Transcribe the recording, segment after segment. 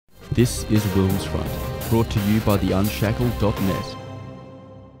This is WilmsFront, brought to you by the Unshackled.net.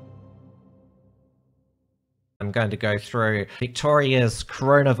 I'm going to go through Victoria's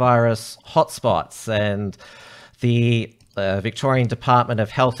coronavirus hotspots, and the Victorian Department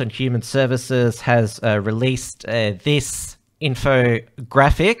of Health and Human Services has released this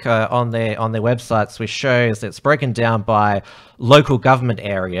infographic on their websites, which shows it's broken down by local government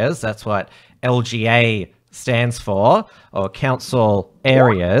areas. That's what LGA stands for, or council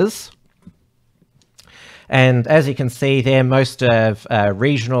areas. And as you can see there, most of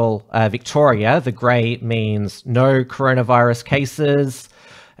regional Victoria, the grey means no coronavirus cases.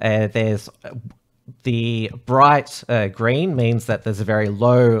 There's the bright green means that there's a very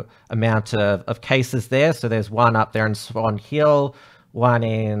low amount of cases there. So there's one up there in Swan Hill, one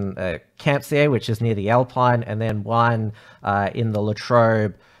in Campsie, which is near the Alpine, and then one in the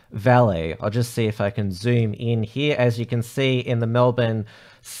Latrobe Valley. I'll just see if I can zoom in here. As you can see in the Melbourne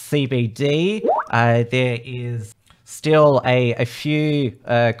CBD, there is still a few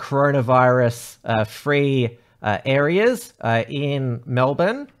coronavirus free areas in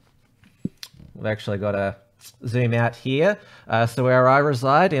Melbourne. We've actually got to zoom out here. So where I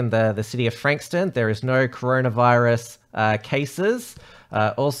reside in the city of Frankston, there is no coronavirus cases.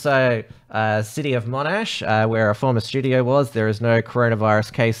 Also, city of Monash, where a former studio was, there is no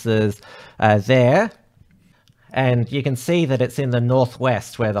coronavirus cases there. And you can see that it's in the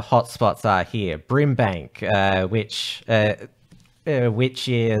northwest where the hotspots are here. Brimbank, which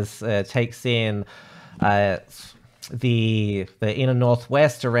takes in the inner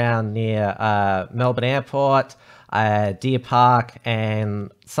northwest around near Melbourne Airport, Deer Park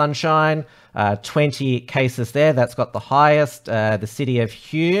and Sunshine. 20 cases there. That's got the highest. The city of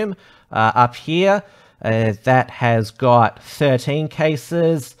Hume up here, that has got 13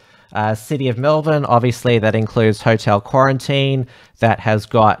 cases. City of Melbourne, obviously that includes hotel quarantine, that has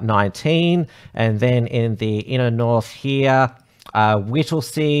got 19. And then in the inner north here,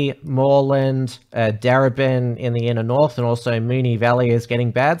 Whittlesea, Moreland, Darebin in the inner north, and also Moonee Valley is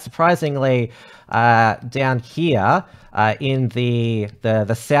getting bad. Surprisingly, down here in the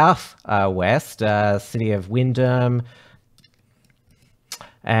south west, city of Wyndham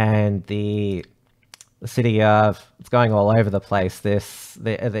and the city of, it's going all over the place, this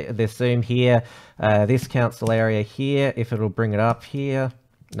zoom here, this council area here, if it'll bring it up here,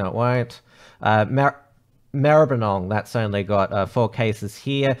 no it won't. Maribyrnong, that's only got 4 cases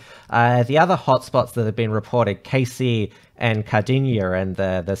here. The other hotspots that have been reported, Casey and Cardinia and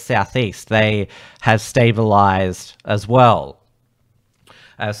the southeast, they have stabilised as well.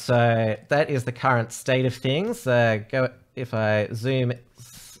 So that is the current state of things. If I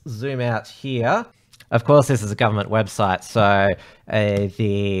zoom out here, of course this is a government website, so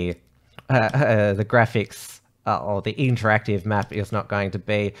the graphics or the interactive map is not going to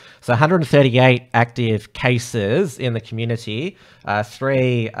be. So 138 active cases in the community,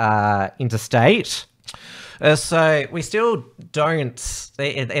 3 interstate. So we still don't,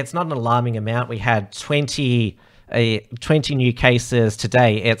 it's not an alarming amount. We had 20 new cases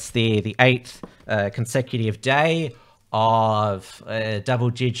today. It's the 8th consecutive day of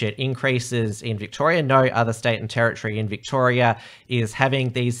double-digit increases in Victoria. No other state and territory in Victoria is having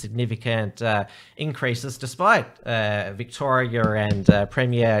these significant increases, despite Victoria and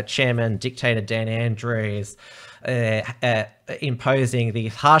Premier Chairman Dictator Dan Andrews imposing the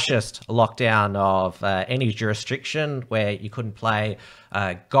harshest lockdown of any jurisdiction, where you couldn't play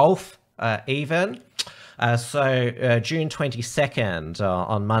golf even. So June 22nd,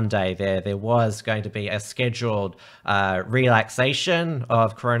 on Monday, there was going to be a scheduled relaxation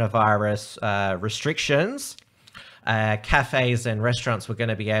of coronavirus restrictions. Cafes and restaurants were going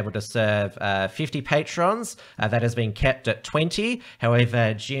to be able to serve 50 patrons. That has been kept at 20.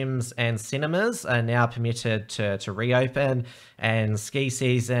 However, gyms and cinemas are now permitted to reopen, and ski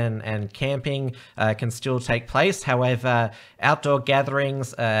season and camping can still take place. However, outdoor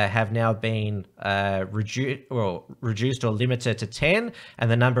gatherings have now been reduced or limited to 10,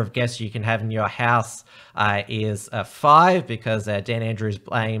 and the number of guests you can have in your house is 5, because Dan Andrews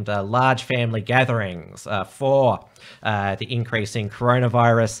blamed large family gatherings for the increase in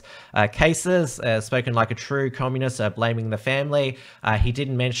coronavirus cases. Spoken like a true communist, blaming the family. He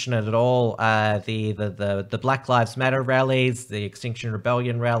didn't mention it at all. The Black Lives Matter rallies, the Extinction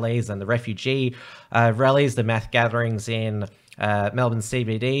Rebellion rallies, and the refugee rallies, the mass gatherings in Melbourne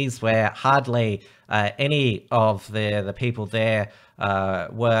CBDs, where hardly any of the people there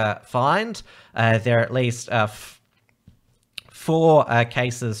were fined. There are at least 4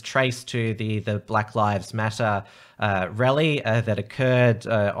 cases traced to the Black Lives Matter rally that occurred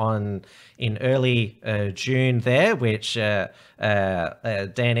in early June there, which Dan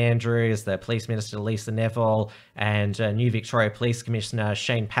Andrews, the Police Minister Lisa Neville, and new Victoria Police Commissioner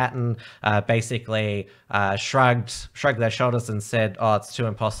Shane Patton basically shrugged their shoulders and said, "Oh, it's too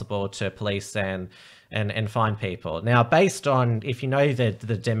impossible to police and find people." Now, based on, if you know the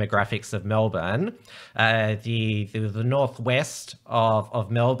demographics of Melbourne, the northwest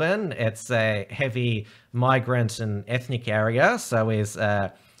of Melbourne, it's a heavy migrant and ethnic area, so is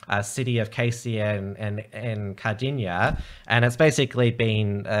a city of Casey and Cardinia, and it's basically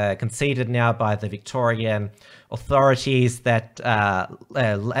been conceded now by the Victorian authorities that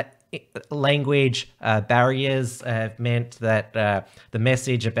language barriers have meant that the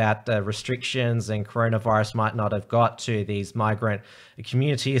message about restrictions and coronavirus might not have got to these migrant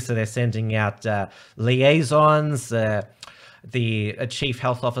communities, so they're sending out liaisons. The Chief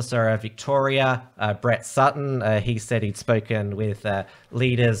Health Officer of Victoria, Brett Sutton, he said he'd spoken with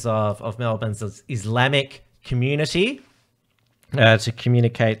leaders of Melbourne's Islamic community to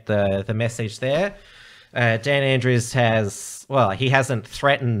communicate the message there. Dan Andrews he hasn't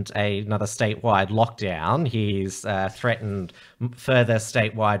threatened another statewide lockdown. He's threatened further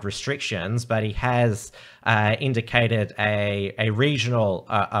statewide restrictions, but he has indicated a regional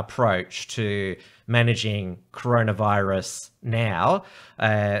approach to managing coronavirus now.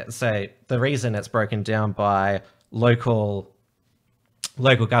 So the reason it's broken down by local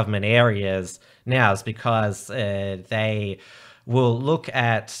government areas now is because they will look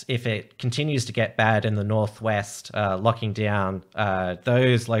at, if it continues to get bad in the northwest, locking down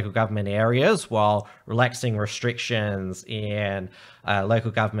those local government areas while relaxing restrictions in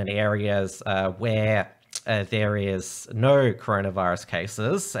local government areas where there is no coronavirus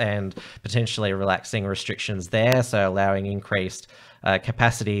cases, and potentially relaxing restrictions there, so allowing increased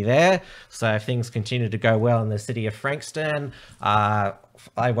capacity there. So if things continue to go well in the city of Frankston, I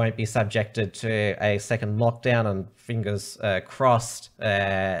won't be subjected to a second lockdown, and fingers crossed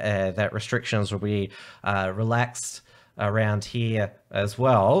that restrictions will be relaxed around here as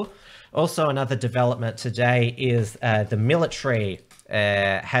well. Also, another development today is the military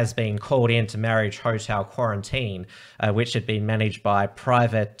has been called into marriage hotel quarantine, which had been managed by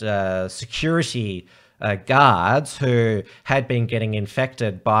private security guards who had been getting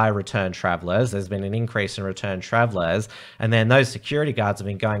infected by return travellers. There's been an increase in return travellers, and then those security guards have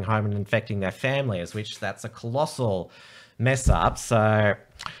been going home and infecting their families, which that's a colossal mess up. So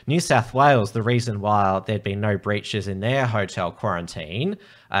New South Wales, the reason why there'd been no breaches in their hotel quarantine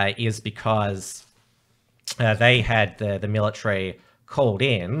is because they had the military called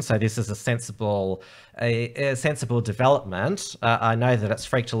in. So this is a sensible development. I know that it's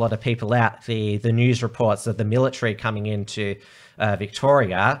freaked a lot of people out, the news reports of the military coming into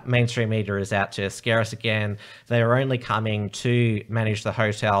Victoria. Mainstream media is out to scare us again. They are only coming to manage the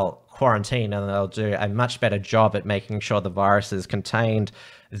hotel quarantine, and they'll do a much better job at making sure the virus is contained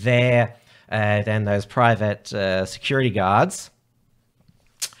there than those private security guards.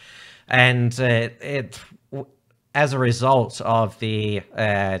 And as a result of the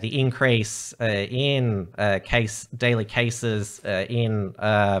increase in daily cases in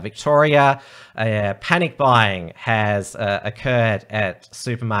Victoria, panic buying has occurred at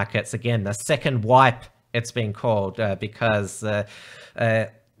supermarkets again. The second wipe, it's been called, because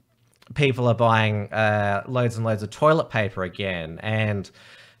people are buying loads and loads of toilet paper again. And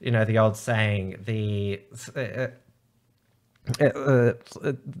you know the old saying, the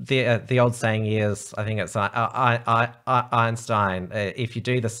old saying is, I think it's Einstein, if you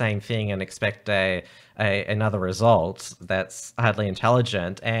do the same thing and expect another result, that's hardly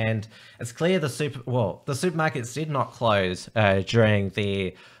intelligent. And it's clear the supermarkets did not close during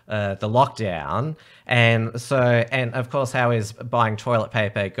the lockdown, and of course, how is buying toilet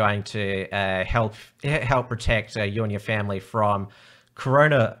paper going to help protect you and your family from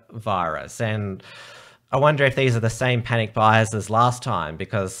coronavirus? And I wonder if these are the same panic buyers as last time,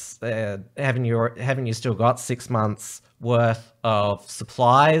 because haven't you still got 6 months worth of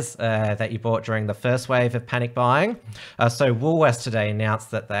supplies that you bought during the first wave of panic buying? So Woolworths today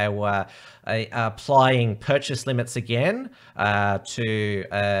announced that they were applying purchase limits again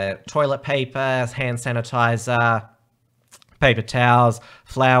to toilet paper, hand sanitizer, paper towels,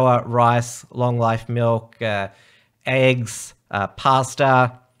 flour, rice, long life milk, eggs,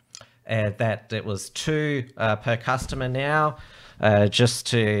 pasta. That it was 2 per customer now, just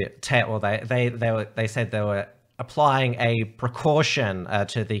to tell. Well, they said they were applying a precaution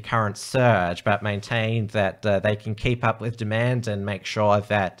to the current surge, but maintain that they can keep up with demand and make sure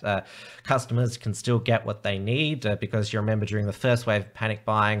that customers can still get what they need. Because you remember during the first wave of panic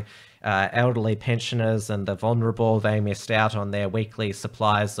buying, elderly pensioners and the vulnerable, they missed out on their weekly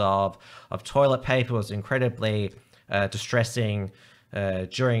supplies of toilet paper. It was incredibly distressing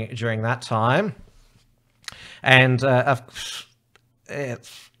during that time. And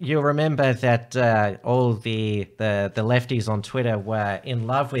you'll remember that all the lefties on Twitter were in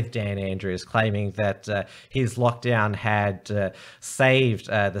love with Dan Andrews, claiming that his lockdown had saved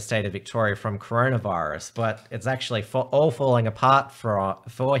the state of Victoria from coronavirus. But it's actually all falling apart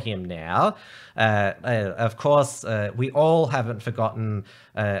for him now. Of course, we all haven't forgotten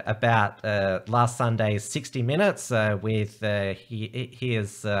about last Sunday's 60 Minutes with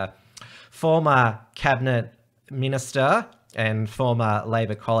his former cabinet minister and former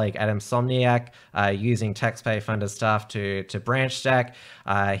Labor colleague Adam Somniak using taxpayer-funded staff to branch stack.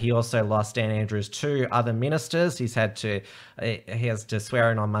 He also lost Dan Andrews' 2 other ministers. He has to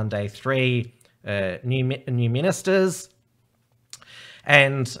swear in on Monday 3 new ministers.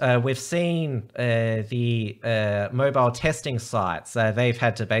 And we've seen the mobile testing sites. They've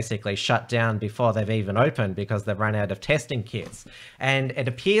had to basically shut down before they've even opened because they've run out of testing kits. And it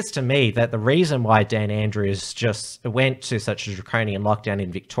appears to me that the reason why Dan Andrews just went to such a draconian lockdown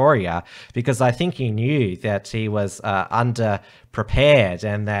in Victoria, because I think he knew that he was under-prepared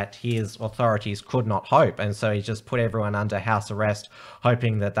and that his authorities could not hope. And so he just put everyone under house arrest,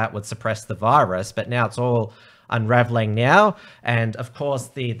 hoping that that would suppress the virus. But now it's all unraveling now. And of course,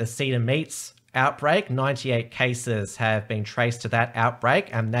 the Cedar Meats outbreak, 98 cases have been traced to that outbreak,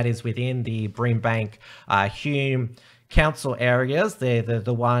 and that is within the Brimbank, Hume council areas. They're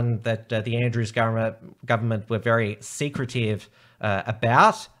the one that the Andrews government were very secretive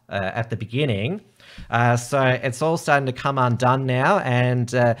about at the beginning. So it's all starting to come undone now,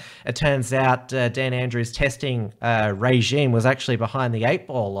 and it turns out Dan Andrews' testing regime was actually behind the 8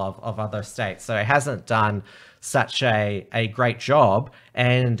 ball of other states, so it hasn't done such a great job.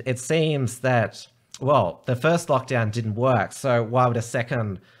 And it seems that, well, the first lockdown didn't work, so why would a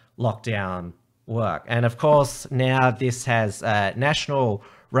second lockdown work? And of course, now this has national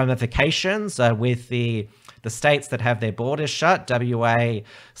ramifications with the states that have their borders shut: WA,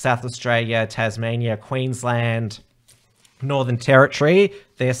 South Australia, Tasmania, Queensland, Northern Territory.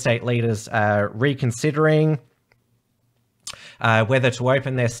 Their state leaders are reconsidering whether to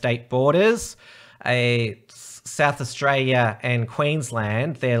open their state borders. South Australia and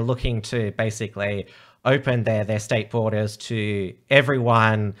Queensland, they're looking to basically open their state borders to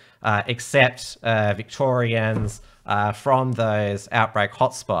everyone except Victorians from those outbreak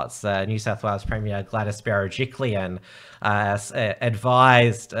hotspots. New South Wales Premier Gladys Berejiklian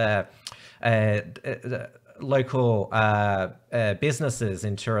advised local businesses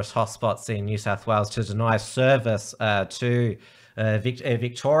in tourist hotspots in New South Wales to deny service to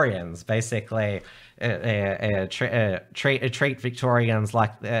Victorians, basically. Treat Victorians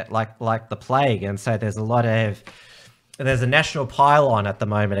like the plague. And so there's a national pile-on at the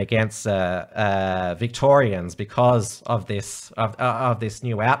moment against Victorians because of this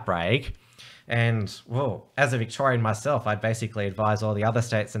new outbreak. And, well, as a Victorian myself, I'd basically advise all the other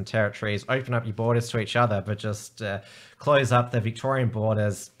states and territories, open up your borders to each other, but just close up the Victorian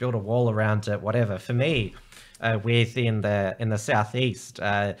borders, build a wall around it, whatever. For me, in the southeast,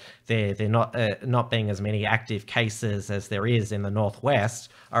 there not being as many active cases as there is in the northwest,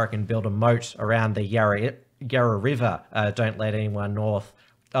 I reckon build a moat around the Yarra River. Don't let anyone north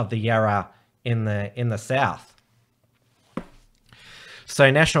of the Yarra in the south. So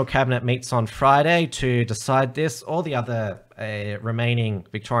National Cabinet meets on Friday to decide this. All the other remaining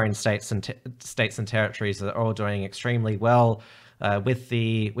Victorian states and territories are all doing extremely well with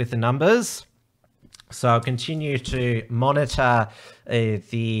the numbers. So I'll continue to monitor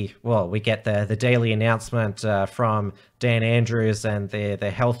we get the daily announcement from Dan Andrews and the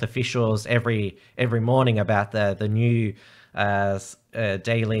health officials every morning about the new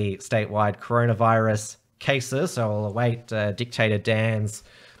daily statewide coronavirus cases. So I'll await Dictator Dan's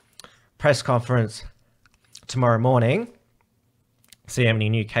press conference tomorrow morning. See how many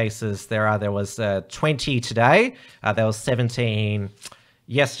new cases there are. There was 20 today. There was 17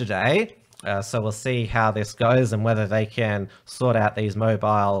 yesterday. So we'll see how this goes and whether they can sort out these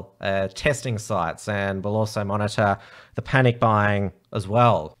mobile testing sites, and we'll also monitor the panic buying as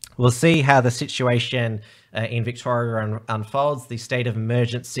well. We'll see how the situation in Victoria unfolds. The state of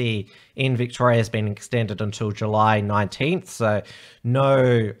emergency in Victoria has been extended until July 19th. So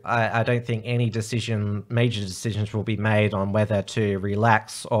no, I don't think any major decisions will be made on whether to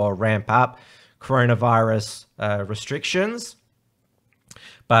relax or ramp up coronavirus restrictions.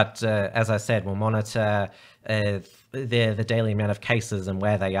 But as I said, we'll monitor the daily amount of cases and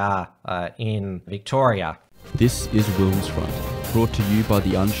where they are in Victoria. This is WilmsFront, brought to you by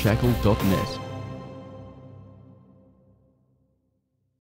the Unshackled.net.